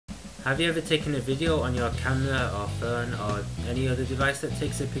Have you ever taken a video on your camera or phone or any other device that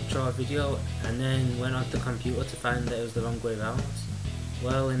takes a picture or video and then went onto the computer to find that it was the wrong way around?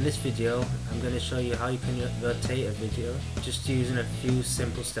 Well, in this video I'm going to show you how you can rotate a video just using a few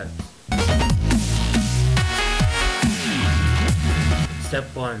simple steps.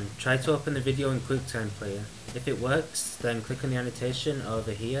 Step 1. Try to open the video in Quicktime player. If it works, then click on the annotation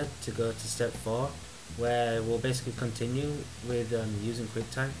over here to go to step 4, where we'll basically continue with using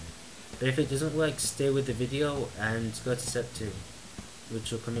Quicktime. But if it doesn't work, stay with the video and go to step 2,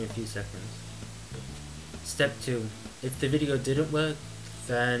 which will come in a few seconds. Step 2. If the video didn't work,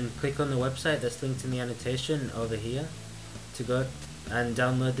 then click on the website that's linked in the annotation over here to go and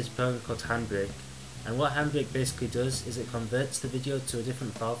download this program called Handbrake. And what Handbrake basically does is it converts the video to a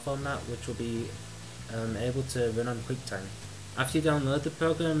different file format which will be able to run on Quicktime. After you download the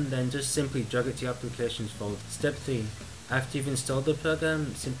program, then just simply drag it to your applications folder. Step 3. After you've installed the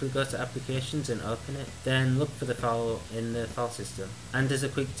program, simply go to applications and open it, then look for the file in the file system. And as a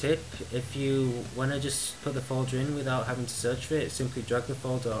quick tip, if you want to just put the folder in without having to search for it, simply drag the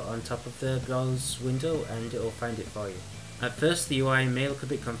folder on top of the browse window and it will find it for you. At first the UI may look a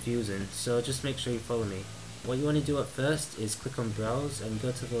bit confusing, so just make sure you follow me. What you want to do at first is click on browse and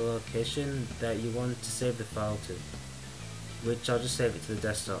go to the location that you want to save the file to, which I'll just save it to the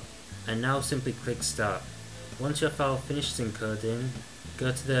desktop. And now simply click start. Once your file finishes encoding,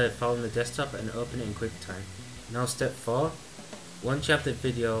 go to the file on the desktop and open it in Quicktime. Now step 4. Once you have the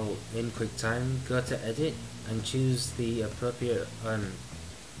video in Quicktime, go to edit and choose the appropriate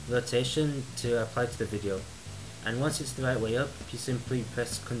rotation to apply to the video. And once it's the right way up, you simply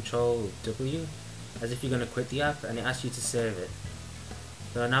press Ctrl W as if you're going to quit the app, and it asks you to save it.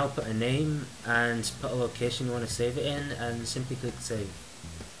 So now put a name and put a location you want to save it in and simply click save.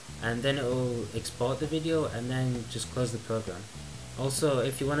 And then it will export the video and then just close the program. Also,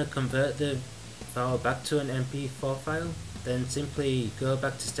 if you want to convert the file back to an MP4 file, then simply go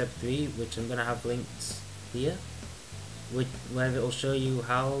back to step 3, which I'm going to have linked here, where it will show you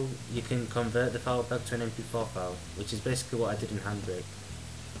how you can convert the file back to an MP4 file, which is basically what I did in Handbrake.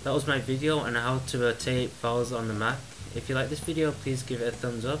 That was my video on how to rotate files on the Mac. If you like this video, please give it a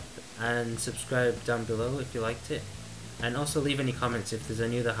thumbs up and subscribe down below if you liked it. And also leave any comments if there's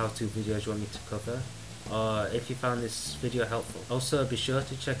any other how-to videos you want me to cover, or if you found this video helpful. Also be sure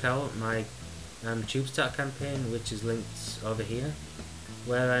to check out my Tubestart campaign, which is linked over here,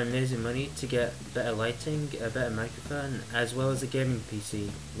 where I'm raising money to get better lighting, a better microphone, as well as a gaming PC,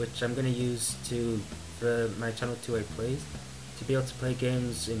 which I'm going to use for my channel 2A Plays, to be able to play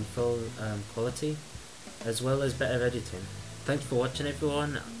games in full quality, as well as better editing. Thanks for watching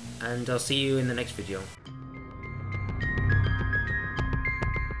everyone, and I'll see you in the next video.